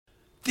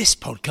This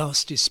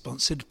podcast is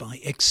sponsored by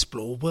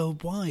Explore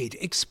Worldwide.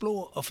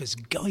 Explore offers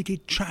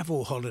guided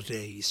travel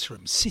holidays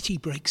from city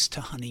breaks to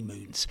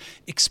honeymoons.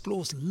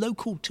 Explore's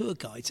local tour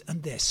guides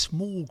and their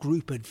small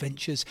group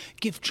adventures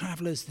give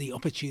travellers the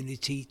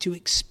opportunity to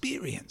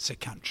experience a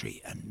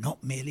country and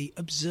not merely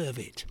observe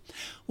it.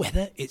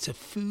 Whether it's a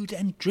food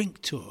and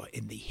drink tour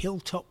in the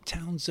hilltop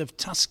towns of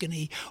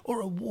Tuscany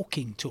or a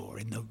walking tour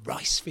in the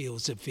rice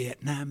fields of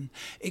Vietnam,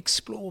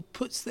 Explore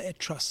puts their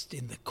trust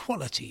in the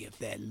quality of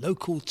their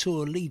local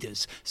tour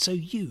leaders so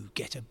you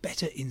get a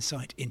better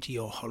insight into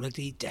your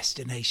holiday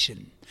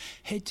destination.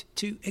 Head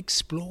to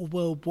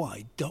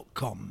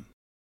exploreworldwide.com.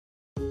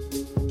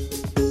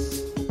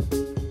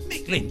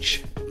 Mick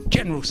Lynch,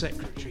 General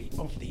Secretary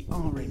of the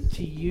RMT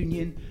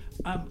Union.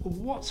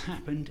 What's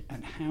happened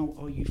and how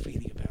are you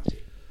feeling about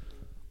it?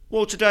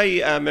 Well,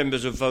 today our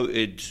members have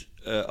voted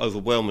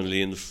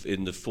overwhelmingly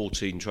in the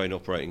 14 train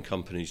operating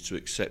companies to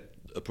accept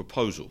a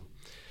proposal.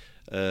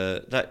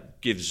 That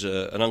gives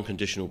an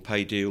unconditional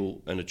pay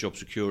deal and a job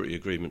security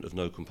agreement of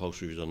no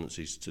compulsory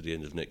redundancies to the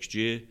end of next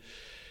year.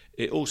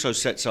 It also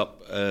sets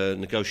up a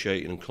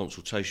negotiating and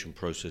consultation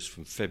process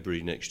from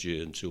February next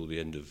year until the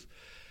end of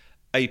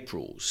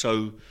April.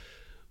 So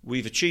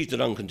we've achieved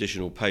an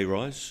unconditional pay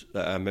rise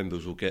that our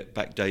members will get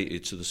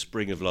backdated to the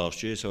spring of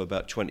last year, so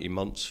about 20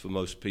 months for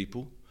most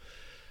people,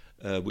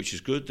 which is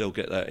good. They'll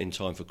get that in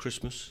time for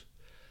Christmas.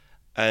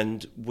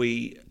 And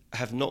we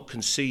have not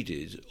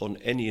conceded on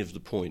any of the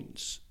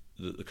points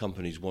that the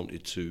companies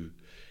wanted to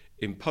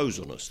impose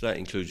on us. That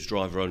includes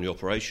driver-only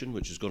operation,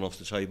 which has gone off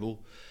the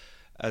table.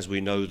 As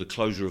we know, the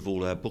closure of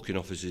all our booking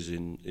offices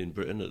in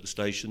Britain at the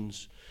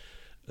stations,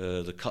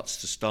 the cuts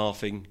to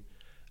staffing,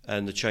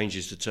 and the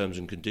changes to terms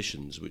and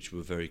conditions, which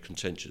were very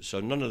contentious.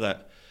 So none of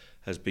that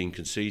has been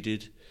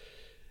conceded.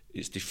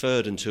 It's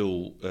deferred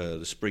until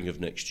the spring of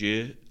next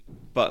year,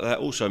 but that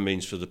also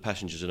means for the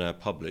passengers and our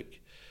public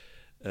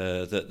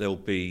that there'll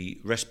be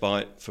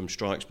respite from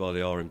strikes by the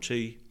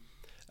RMT.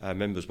 Our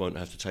members won't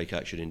have to take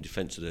action in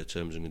defence of their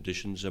terms and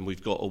conditions, and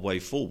we've got a way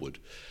forward.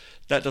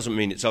 That doesn't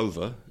mean it's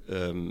over.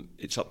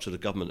 It's up to the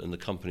government and the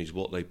companies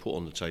what they put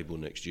on the table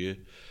next year.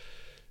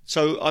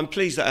 So I'm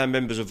pleased that our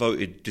members have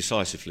voted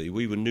decisively.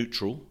 We were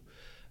neutral,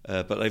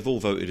 but they've all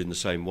voted in the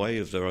same way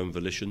of their own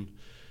volition,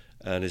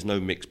 and there's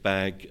no mixed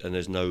bag and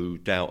there's no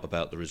doubt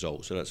about the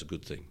result, so that's a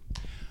good thing.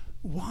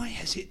 Why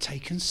has it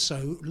taken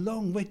so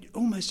long? We're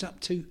almost up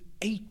to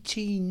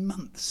 18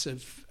 months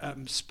of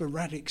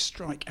sporadic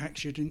strike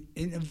action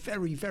in a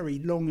very, very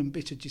long and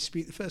bitter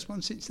dispute, the first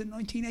one since the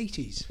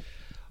 1980s.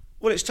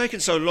 Well, it's taken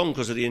so long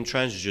because of the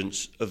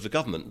intransigence of the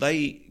government.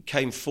 They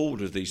came forward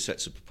with these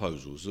sets of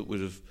proposals that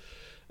would have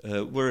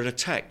were an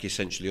attack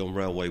essentially on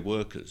railway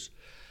workers,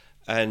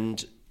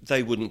 and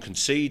they wouldn't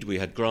concede. We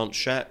had Grant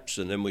Shapps,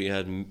 and then we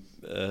had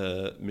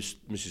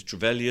Mrs.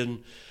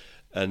 Trevelyan,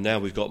 and now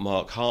we've got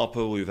Mark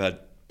Harper. We've had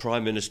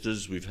prime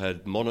ministers, we've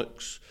had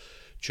monarchs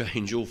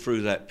change all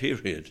through that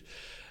period.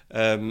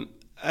 And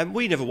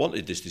we never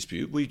wanted this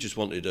dispute. We just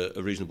wanted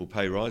a reasonable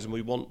pay rise, and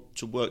we want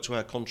to work to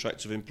our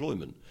contracts of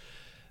employment.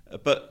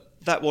 But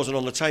that wasn't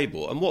on the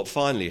table. And what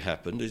finally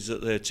happened is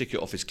that their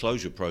ticket office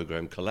closure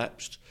programme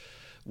collapsed.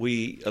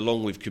 We,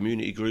 along with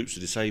community groups, the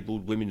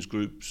disabled, women's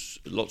groups,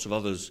 lots of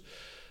others,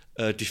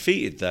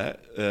 defeated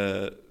that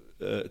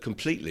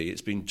completely.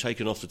 It's been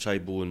taken off the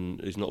table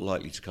and is not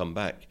likely to come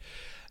back.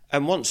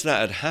 And once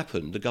that had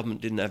happened, the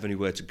government didn't have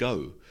anywhere to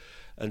go.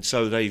 And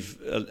so they've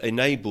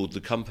enabled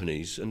the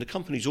companies, and the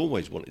companies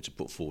always wanted to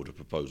put forward a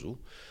proposal,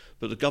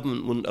 but the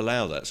government wouldn't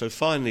allow that. So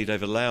finally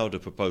they've allowed a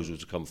proposal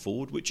to come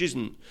forward, which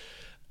isn't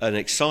an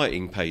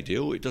exciting pay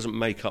deal. It doesn't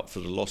make up for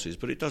the losses,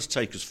 but it does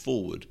take us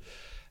forward.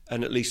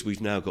 And at least we've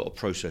now got a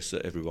process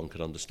that everyone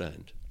can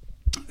understand.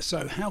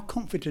 So how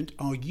confident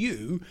are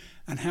you,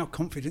 and how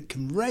confident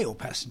can rail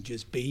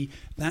passengers be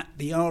that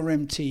the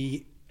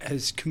RMT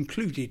has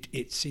concluded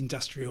its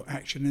industrial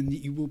action and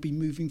that you will be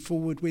moving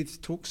forward with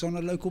talks on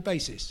a local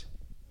basis?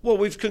 Well,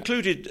 we've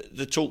concluded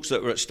the talks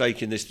that were at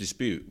stake in this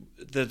dispute.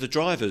 The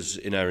drivers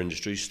in our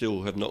industry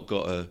still have not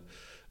got a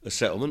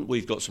settlement.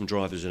 We've got some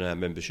drivers in our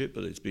membership,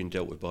 but it's been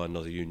dealt with by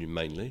another union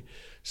mainly.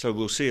 So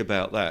we'll see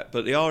about that.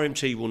 But the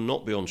RMT will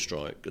not be on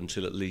strike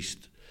until at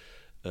least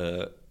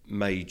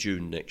May,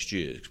 June next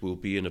year. We'll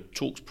be in a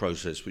talks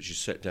process which is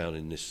set down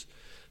in this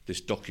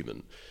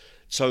document.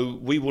 So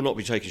we will not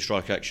be taking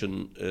strike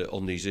action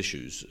on these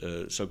issues,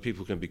 so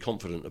people can be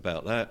confident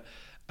about that.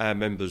 Our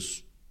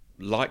members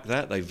like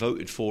that, they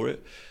voted for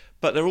it,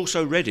 but they're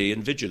also ready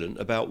and vigilant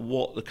about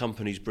what the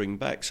companies bring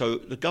back. So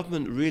the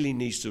government really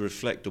needs to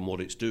reflect on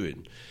what it's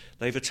doing.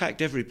 They've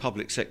attacked every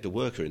public sector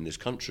worker in this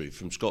country,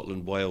 from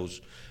Scotland, Wales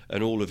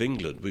and all of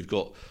England. We've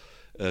got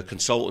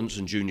consultants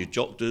and junior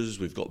doctors,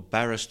 we've got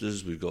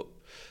barristers, we've got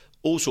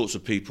all sorts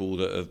of people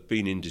that have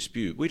been in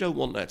dispute. We don't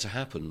want that to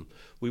happen.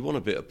 We want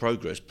a bit of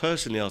progress.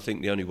 Personally, I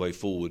think the only way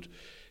forward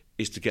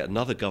is to get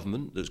another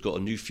government that's got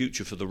a new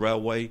future for the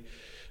railway,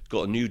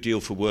 got a new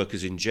deal for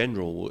workers in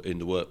general in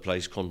the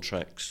workplace,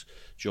 contracts,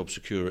 job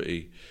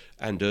security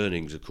and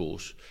earnings, of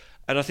course.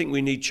 And I think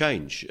we need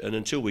change. And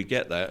until we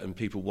get that, and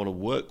people want to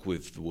work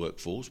with the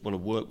workforce, want to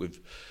work with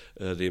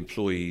the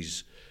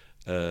employees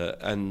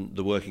and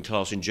the working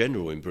class in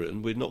general in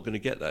Britain, we're not going to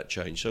get that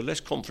change. So less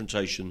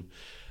confrontation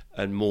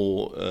and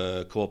more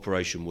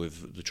cooperation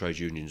with the trade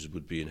unions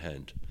would be in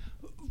hand.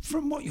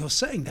 From what you're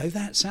saying, though,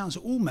 that sounds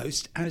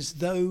almost as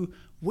though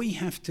we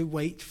have to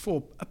wait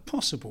for a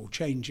possible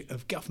change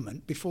of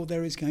government before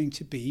there is going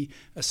to be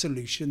a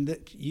solution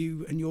that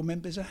you and your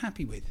members are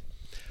happy with.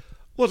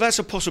 Well, that's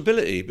a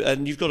possibility.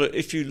 And you've got to,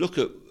 if you look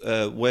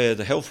at where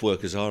the health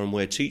workers are and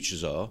where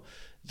teachers are,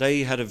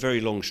 they had a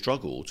very long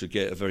struggle to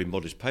get a very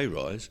modest pay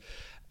rise.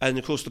 And,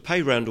 of course, the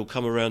pay round will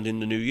come around in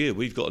the new year.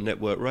 We've got a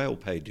Network Rail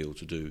pay deal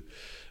to do,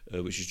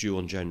 which is due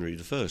on January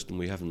the 1st, and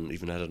we haven't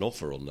even had an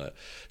offer on that.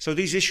 So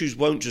these issues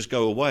won't just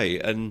go away.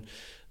 And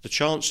the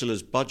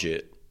Chancellor's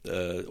budget,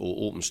 or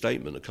autumn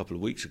statement a couple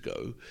of weeks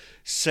ago,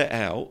 set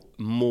out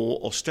more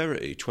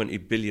austerity,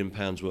 £20 billion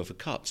worth of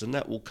cuts, and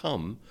that will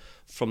come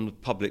from the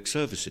public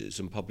services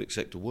and public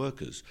sector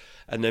workers.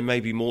 And there may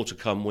be more to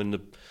come when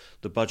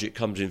the budget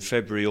comes in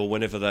February or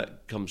whenever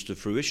that comes to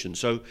fruition.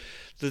 So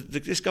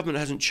this government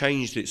hasn't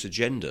changed its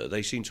agenda.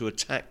 They seem to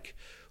attack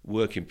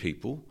working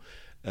people,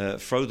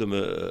 throw them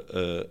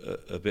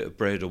a bit of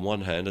bread on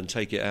one hand and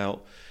take it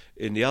out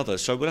in the other.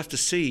 So we'll have to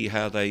see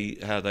how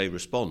they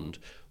respond.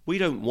 We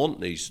don't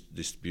want these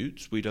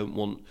disputes. We don't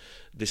want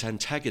this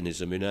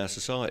antagonism in our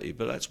society,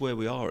 but that's where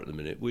we are at the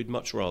minute. We'd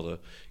much rather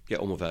get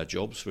on with our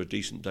jobs for a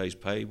decent day's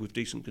pay with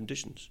decent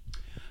conditions.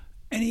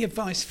 Any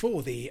advice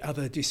for the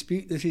other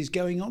dispute that is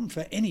going on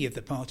for any of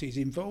the parties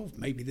involved?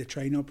 Maybe the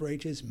train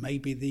operators,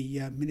 maybe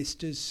the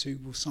ministers who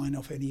will sign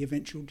off any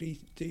eventual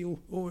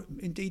deal, or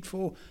indeed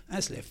for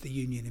ASLEF, the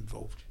union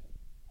involved?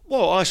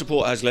 Well, I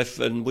support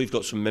ASLEF, and we've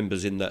got some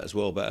members in that as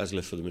well, but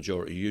ASLEF for the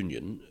majority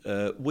union.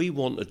 We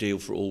want a deal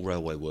for all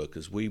railway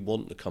workers. We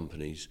want the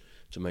companies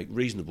to make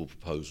reasonable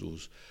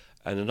proposals,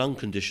 and an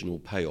unconditional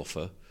pay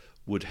offer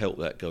would help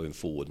that going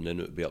forward, and then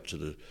it would be up to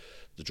the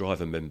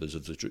driver members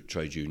of the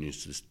trade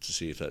unions to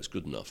see if that's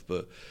good enough.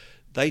 But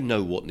they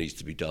know what needs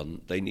to be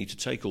done. They need to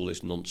take all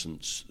this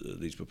nonsense,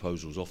 these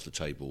proposals off the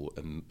table,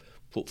 and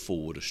put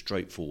forward a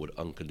straightforward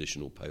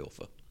unconditional pay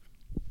offer.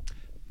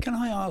 Can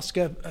I ask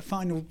a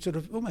final sort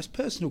of almost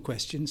personal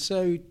question?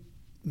 So,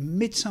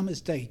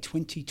 Midsummer's Day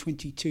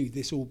 2022,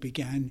 this all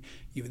began.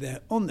 You were there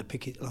on the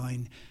picket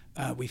line.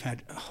 We've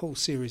had a whole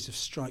series of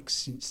strikes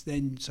since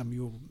then. Some of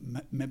your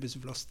members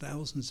have lost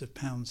thousands of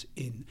pounds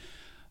in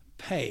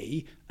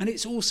pay. And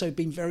it's also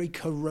been very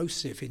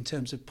corrosive in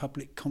terms of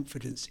public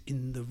confidence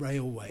in the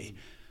railway.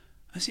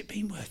 Has it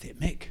been worth it,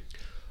 Mick?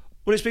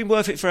 Well, it's been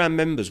worth it for our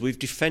members. We've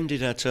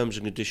defended our terms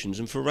and conditions.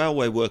 And for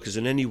railway workers,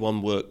 and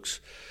anyone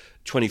works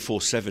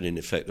 24/7 in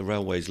effect, the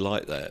railway's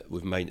like that,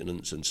 with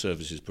maintenance and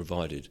services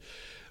provided.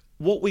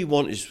 What we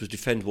want is to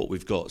defend what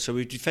we've got. So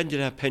we've defended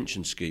our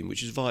pension scheme,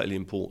 which is vitally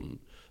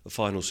important, a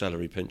final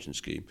salary pension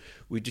scheme.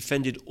 We've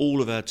defended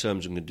all of our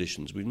terms and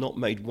conditions. We've not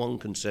made one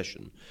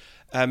concession.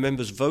 Our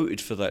members voted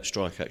for that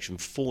strike action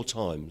 4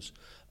 times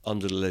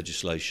under the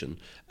legislation,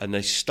 and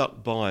they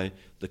stuck by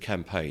the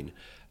campaign.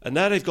 And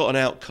now they've got an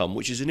outcome,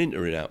 which is an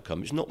interim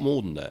outcome. It's not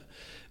more than that,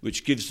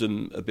 which gives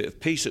them a bit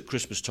of peace at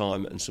Christmas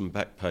time and some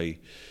back pay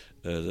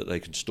that they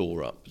can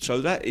store up.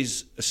 So that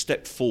is a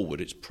step forward.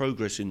 It's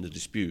progress in the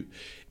dispute.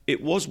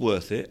 It was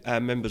worth it. Our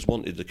members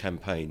wanted the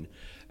campaign.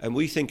 And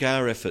we think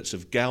our efforts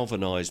have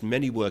galvanised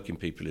many working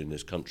people in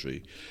this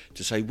country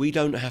to say we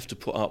don't have to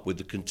put up with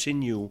the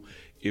continual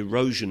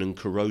erosion and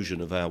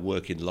corrosion of our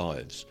working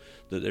lives,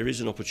 that there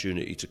is an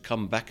opportunity to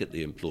come back at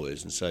the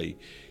employers and say,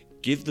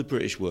 give the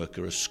British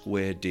worker a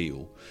square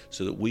deal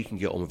so that we can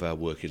get on with our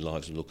working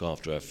lives and look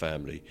after our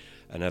family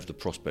and have the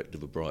prospect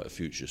of a brighter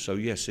future. So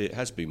yes, it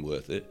has been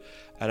worth it,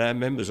 and our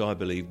members, I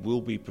believe, will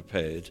be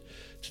prepared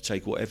to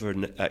take whatever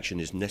action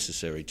is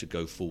necessary to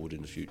go forward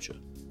in the future.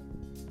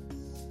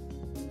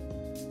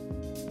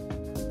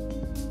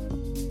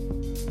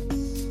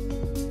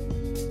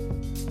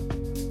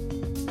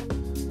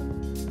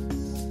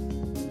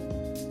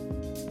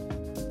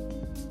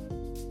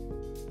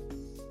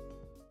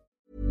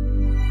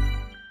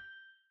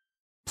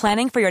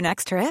 Planning for your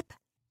next trip?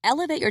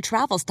 Elevate your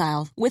travel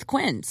style with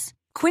Quince.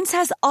 Quince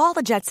has all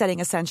the jet-setting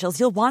essentials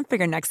you'll want for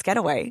your next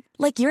getaway,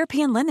 like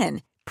European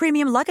linen,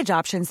 premium luggage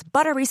options,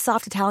 buttery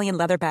soft Italian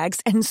leather bags,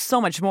 and so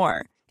much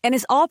more. And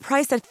is all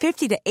priced at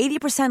 50 to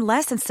 80%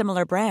 less than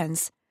similar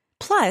brands.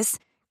 Plus,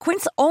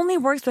 Quince only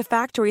works with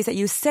factories that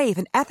use safe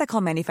and ethical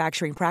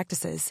manufacturing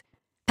practices.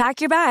 Pack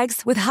your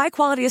bags with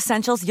high-quality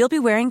essentials you'll be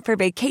wearing for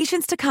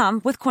vacations to come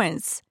with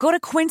Quince. Go to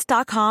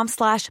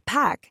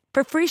quince.com/pack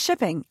for free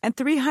shipping and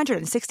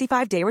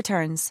 365-day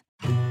returns.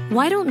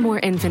 Why don't more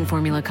infant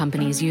formula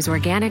companies use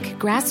organic,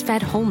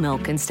 grass-fed whole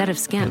milk instead of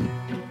skim?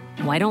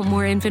 Why don't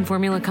more infant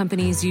formula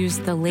companies use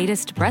the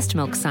latest breast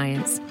milk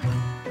science?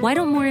 Why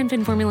don't more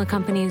infant formula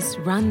companies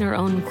run their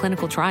own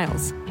clinical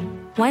trials?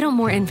 Why don't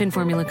more infant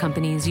formula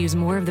companies use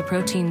more of the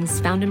proteins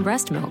found in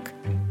breast milk?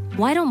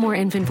 Why don't more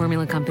infant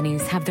formula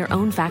companies have their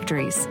own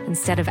factories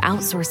instead of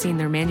outsourcing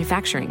their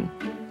manufacturing?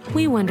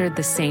 We wondered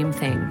the same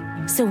thing.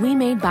 So we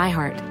made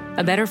ByHeart,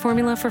 A better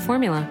formula for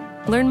formula.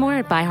 Learn more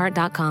at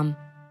byheart.com.